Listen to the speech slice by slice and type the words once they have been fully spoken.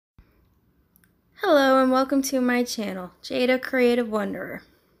Hello and welcome to my channel, Jada Creative Wanderer.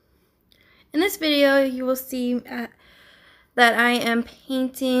 In this video you will see that I am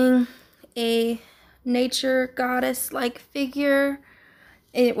painting a nature goddess-like figure.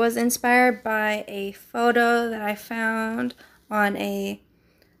 It was inspired by a photo that I found on a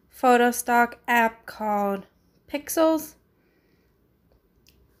photo stock app called Pixels.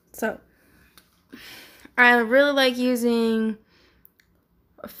 So I really like using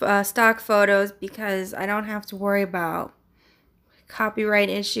stock photos because I don't have to worry about copyright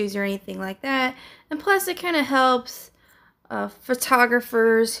issues or anything like that, and plus it kind of helps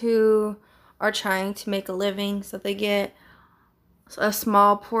photographers who are trying to make a living, so they get a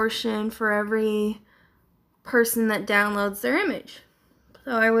small portion for every person that downloads their image.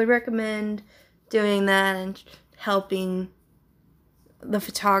 So I would recommend doing that and helping the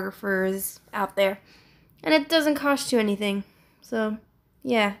photographers out there, and it doesn't cost you anything. So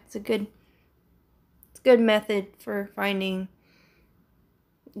yeah, it's a good method for finding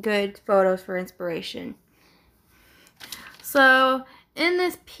good photos for inspiration. So in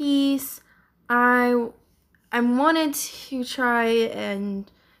this piece, I wanted to try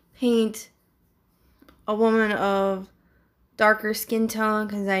and paint a woman of darker skin tone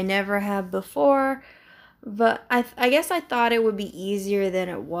because I never have before, but I guess I thought it would be easier than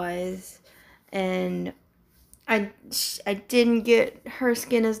it was, and I didn't get her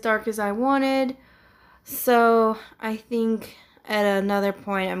skin as dark as I wanted. So I think at another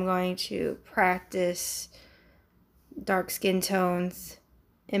point I'm going to practice dark skin tones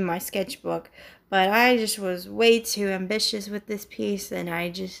in my sketchbook. But I just was way too ambitious with this piece, and I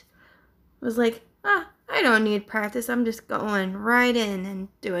just was like, I don't need practice. I'm just going right in and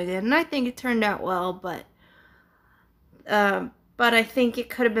doing it. And I think it turned out well, but I think it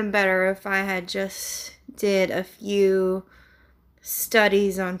could have been better if I had just did a few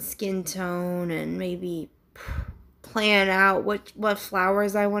studies on skin tone and maybe plan out what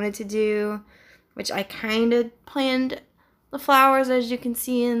flowers I wanted to do, which I kind of planned the flowers as you can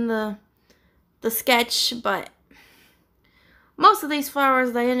see in the sketch, but most of these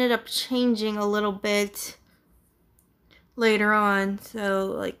flowers they ended up changing a little bit later on, so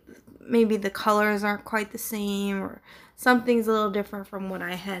like maybe the colors aren't quite the same or something's a little different from what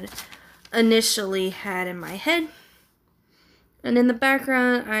I had initially had in my head. And in the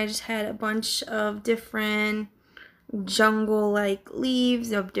background, I just had a bunch of different jungle-like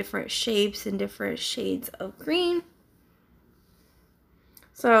leaves of different shapes and different shades of green.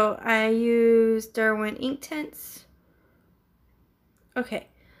 So I used Derwent Inktense. Okay,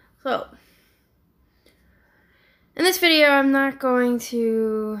 so in this video, I'm not going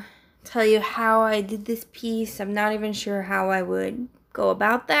to tell you how I did this piece. I'm not even sure how I would go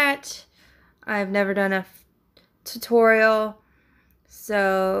about that. I've never done a tutorial.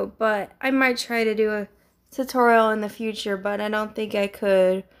 So, but I might try to do a tutorial in the future, but I don't think I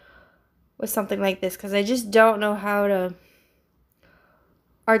could with something like this because I just don't know how to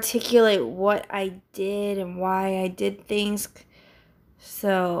articulate what I did and why I did things.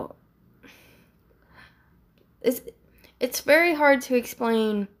 So, it's very hard to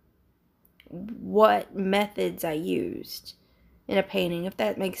explain what methods I used in a painting, if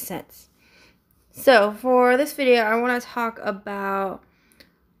that makes sense. So, for this video, I want to talk about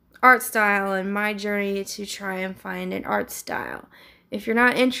art style and my journey to try and find an art style. If you're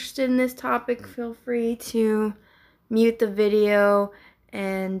not interested in this topic, feel free to mute the video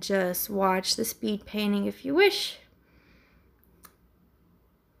and just watch the speed painting if you wish.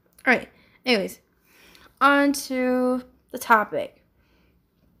 Alright, anyways, on to the topic.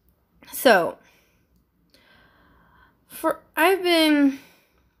 So, I've been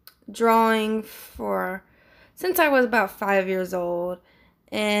drawing since I was about 5 years old,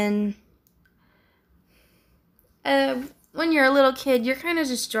 and when you're a little kid, you're kind of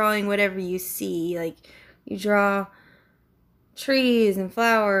just drawing whatever you see. Like, you draw trees and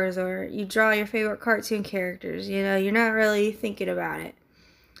flowers, or you draw your favorite cartoon characters. You know, you're not really thinking about it.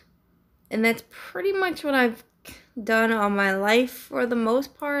 And that's pretty much what I've done all my life for the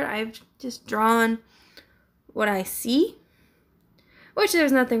most part. I've just drawn what I see, which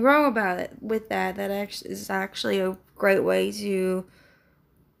there's nothing wrong about it with that. That is actually a great way to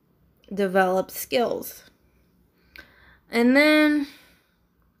develop skills. And then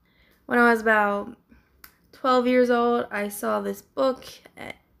when I was about 12 years old, I saw this book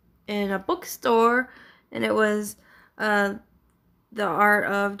in a bookstore, and it was The Art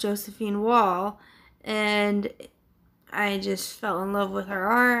of Josephine Wall, and I just fell in love with her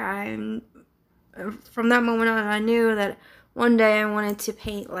art. From that moment on, I knew that one day I wanted to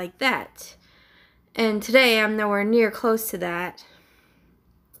paint like that. And today I'm nowhere near close to that.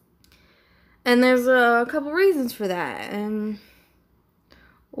 And there's a couple reasons for that. And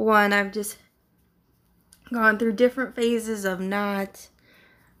one, I've just gone through different phases of not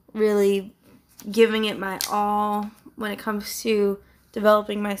really giving it my all when it comes to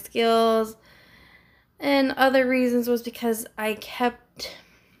developing my skills. And other reasons was because I kept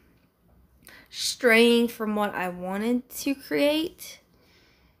straying from what I wanted to create.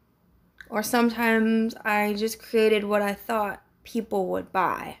 Or sometimes I just created what I thought people would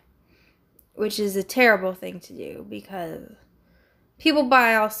buy, which is a terrible thing to do because people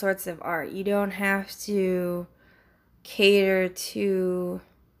buy all sorts of art. You don't have to cater to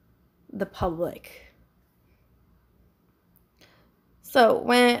the public. So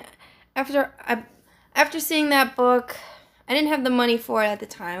after seeing that book, I didn't have the money for it at the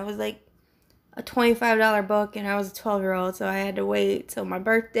time. It was like a $25 book, and I was a 12-year-old, so I had to wait till my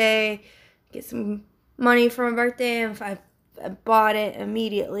birthday, get some money for my birthday, and I bought it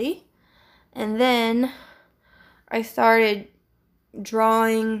immediately. And then I started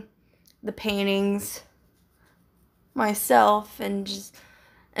drawing the paintings myself, and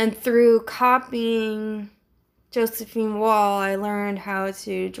through copying Josephine Wall, I learned how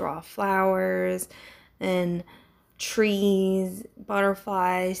to draw flowers and trees,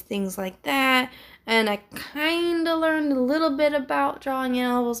 butterflies, things like that. And I kind of learned a little bit about drawing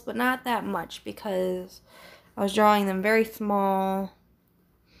animals, but not that much because I was drawing them very small.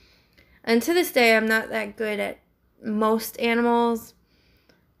 And to this day, I'm not that good at most animals.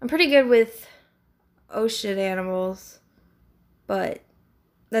 I'm pretty good with ocean animals, but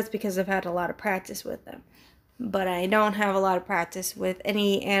that's because I've had a lot of practice with them. But I don't have a lot of practice with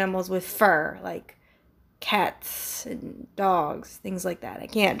any animals with fur, like cats and dogs, things like that. I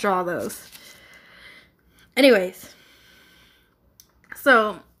can't draw those. Anyways,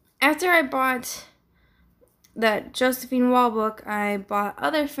 so after I bought that Josephine Wall book, I bought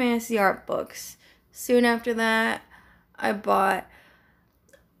other fantasy art books. Soon after that, I bought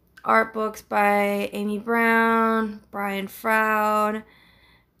art books by Amy Brown, Brian Froud,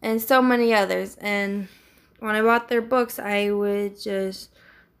 and so many others. And when I bought their books, I would just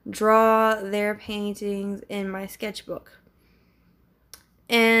draw their paintings in my sketchbook.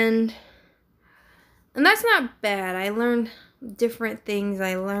 And that's not bad. I learned different things.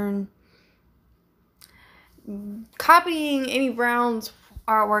 I learned copying Amy Brown's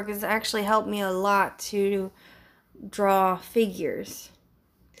artwork has actually helped me a lot to draw figures.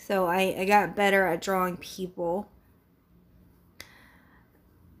 So I got better at drawing people.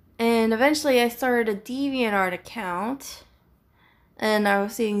 And eventually I started a DeviantArt account. And I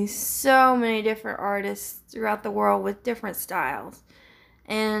was seeing so many different artists throughout the world with different styles.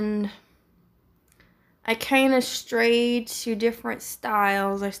 And I kind of strayed to different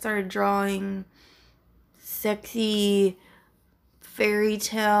styles. I started drawing sexy fairy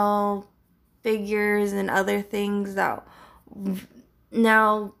tale figures and other things that,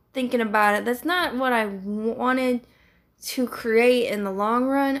 now thinking about it, that's not what I wanted to create in the long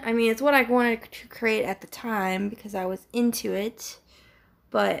run. I mean, it's what I wanted to create at the time because I was into it.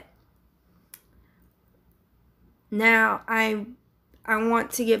 But now I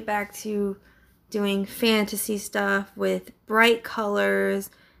want to get back to doing fantasy stuff with bright colors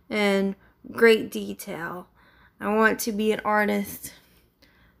and great detail. I want to be an artist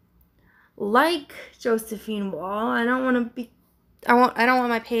like Josephine Wall. I don't want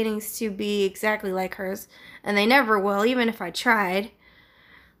my paintings to be exactly like hers, and they never will, even if I tried.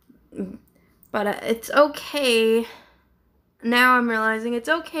 But it's okay. Now I'm realizing it's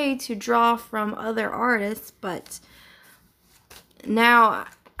okay to draw from other artists, but now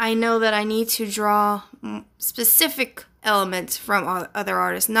I know that I need to draw specific elements from other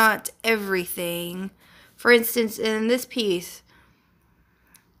artists, not everything. For instance, in this piece,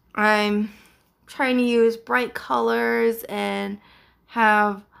 I'm trying to use bright colors and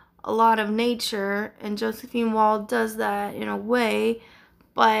have a lot of nature, and Josephine Wall does that in a way,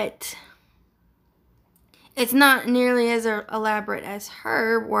 but it's not nearly as elaborate as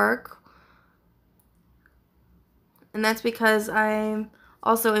her work. And that's because I'm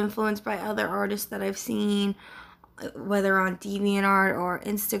also influenced by other artists that I've seen, whether on DeviantArt or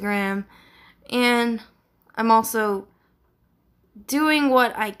Instagram. And I'm also doing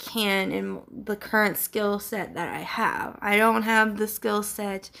what I can in the current skill set that I have. I don't have the skill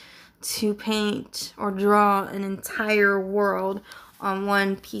set to paint or draw an entire world on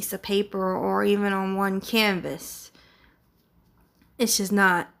one piece of paper or even on one canvas. It's just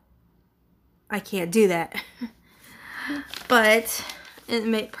not, I can't do that. But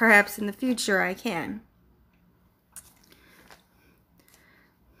perhaps in the future I can.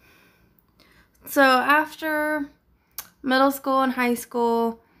 So after middle school and high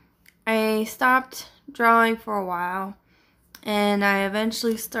school, I stopped drawing for a while, and I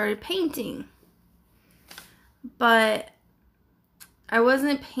eventually started painting. But I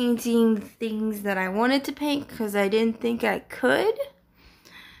wasn't painting things that I wanted to paint because I didn't think I could.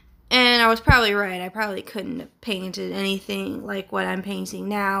 And I was probably right. I probably couldn't have painted anything like what I'm painting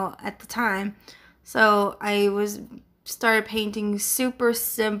now at the time. So I started painting super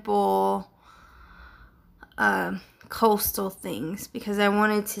simple coastal things because I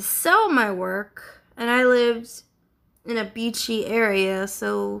wanted to sell my work, and I lived in a beachy area,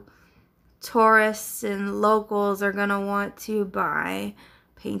 so tourists and locals are gonna want to buy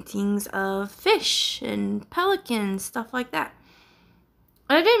paintings of fish and pelicans, stuff like that.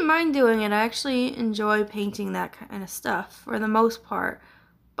 I didn't mind doing it. I actually enjoy painting that kind of stuff for the most part,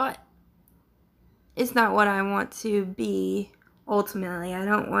 but it's not what I want to be ultimately. I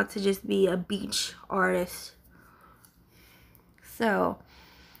don't want to just be a beach artist. So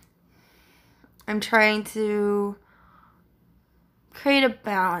I'm trying to create a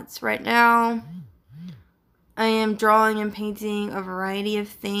balance. Right now, I am drawing and painting a variety of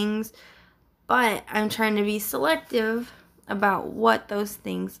things, but I'm trying to be selective about what those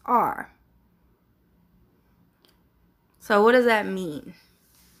things are. So what does that mean?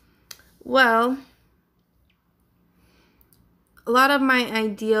 Well, a lot of my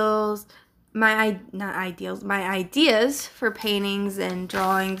ideas for paintings and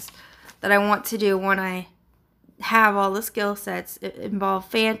drawings that I want to do when I have all the skill sets involve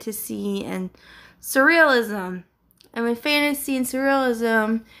fantasy and surrealism. And with fantasy and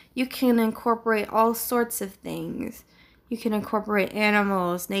surrealism, you can incorporate all sorts of things. You can incorporate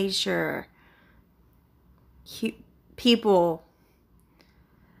animals, nature, people,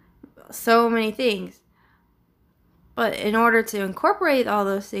 so many things. But in order to incorporate all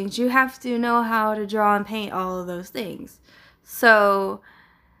those things, you have to know how to draw and paint all of those things. So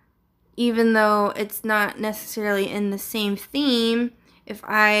even though it's not necessarily in the same theme, if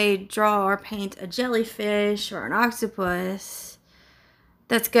I draw or paint a jellyfish or an octopus,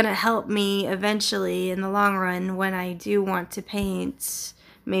 that's going to help me eventually in the long run when I do want to paint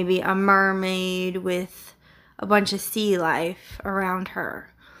maybe a mermaid with a bunch of sea life around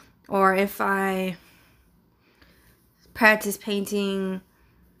her. Or if I practice painting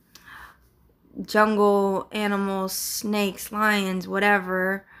jungle animals, snakes, lions,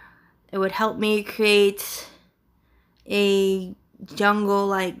 whatever, it would help me create a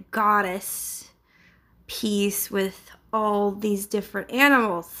jungle-like goddess piece with all these different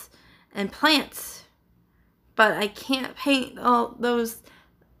animals and plants. But I can't paint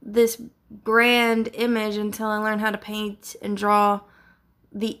this grand image until I learn how to paint and draw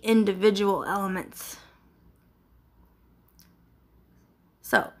the individual elements.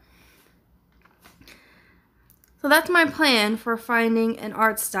 So that's my plan for finding an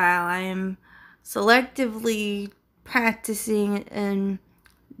art style. I am selectively practicing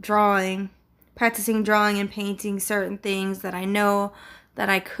drawing and painting certain things that I know that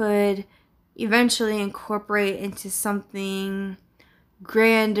I could eventually incorporate into something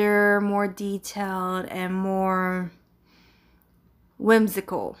grander, more detailed, and more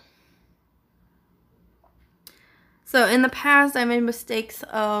whimsical. So in the past, I made mistakes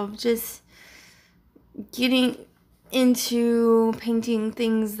of just getting into painting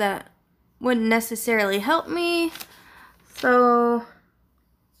things that wouldn't necessarily help me. So,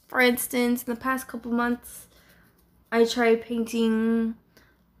 for instance, in the past couple months, I tried painting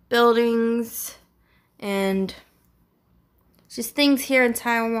buildings and just things here in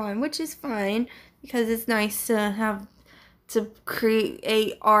Taiwan, which is fine because it's nice to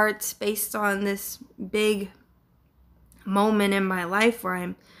create art based on this big moment in my life where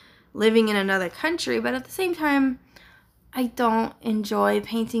I'm living in another country. But at the same time, I don't enjoy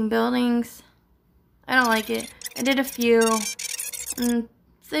painting buildings. I don't like it. I did a few and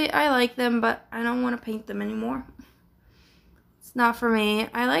I like them, but I don't want to paint them anymore. It's not for me.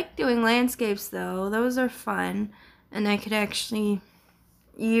 I like doing landscapes though. Those are fun, and I could actually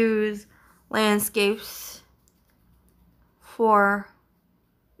use landscapes for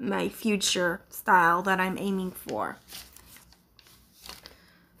my future style that I'm aiming for.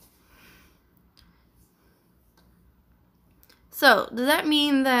 So, does that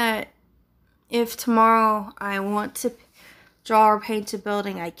mean that if tomorrow I want to draw or paint a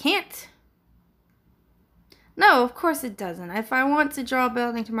building, I can't? No, of course it doesn't. If I want to draw a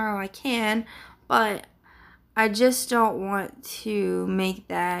building tomorrow, I can, but I just don't want to make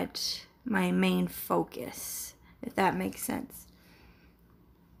that my main focus, if that makes sense.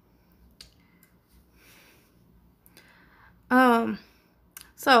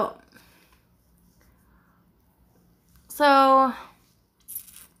 So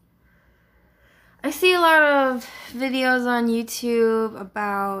see a lot of videos on YouTube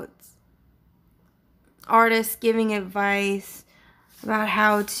about artists giving advice about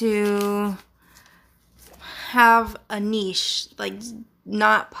how to have a niche, like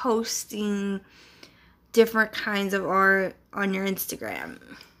not posting different kinds of art on your Instagram.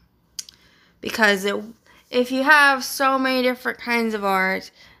 Because if you have so many different kinds of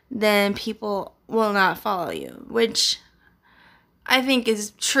art, then people will not follow you, which I think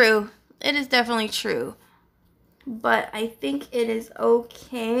is true. It is definitely true. But I think it is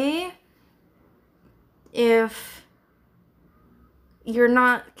okay if you're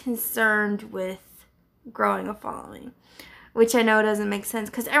not concerned with growing a following, which I know doesn't make sense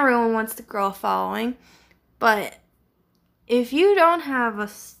because everyone wants to grow a following. But if you don't have a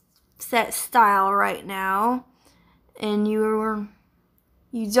set style right now and you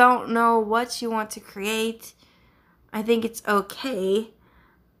don't know what you want to create, I think it's okay.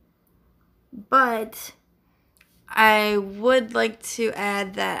 But I would like to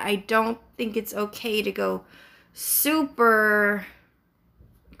add that I don't think it's okay to go super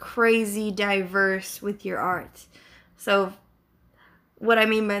crazy diverse with your art. So what I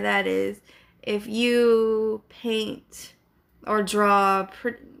mean by that is, if you paint or draw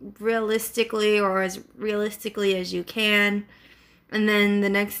realistically or as realistically as you can, and then the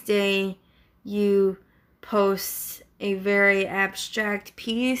next day you post a very abstract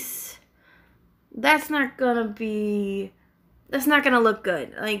piece, that's not gonna look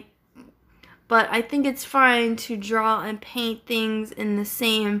good. But I think it's fine to draw and paint things in the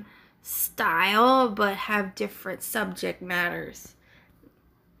same style but have different subject matters.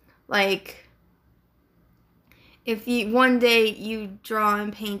 Like, if one day you draw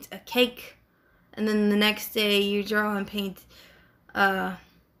and paint a cake, and then the next day you draw and paint an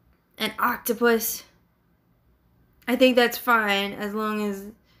octopus, I think that's fine as long as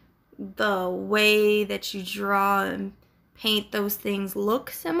the way that you draw and paint those things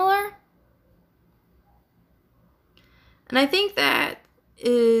look similar. And I think that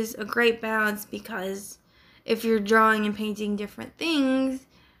is a great balance, because if you're drawing and painting different things,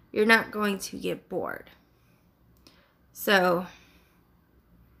 you're not going to get bored. So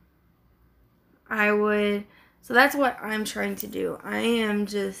that's what I'm trying to do. I am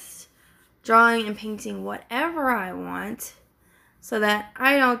just drawing and painting whatever I want so that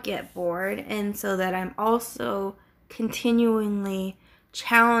I don't get bored, and so that I'm also continually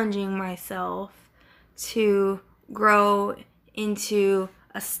challenging myself to grow into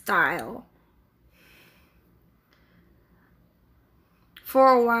a style.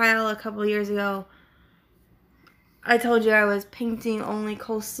 For a while, a couple years ago, I told you I was painting only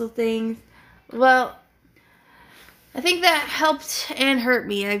coastal things. Well, I think that helped and hurt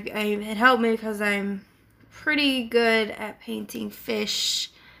me. It helped me because I'm pretty good at painting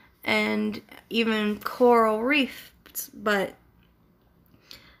fish and even coral reefs, but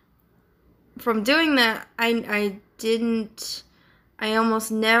from doing that, I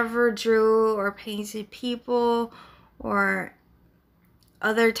almost never drew or painted people or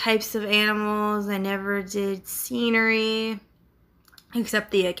other types of animals. I never did scenery, except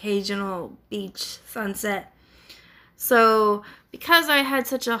the occasional beach sunset. So because I had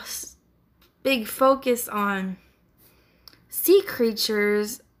such a big focus on sea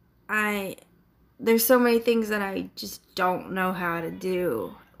creatures, there's so many things that I just don't know how to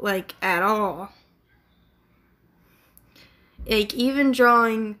do, like, at all. Like, even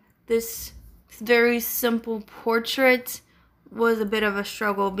drawing this very simple portrait was a bit of a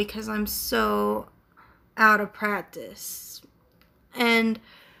struggle because I'm so out of practice. And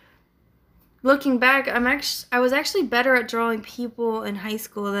looking back, I was actually better at drawing people in high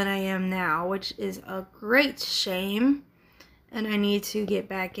school than I am now, which is a great shame, and I need to get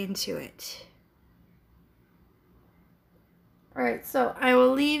back into it. Alright, so I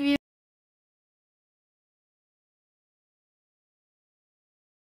will leave you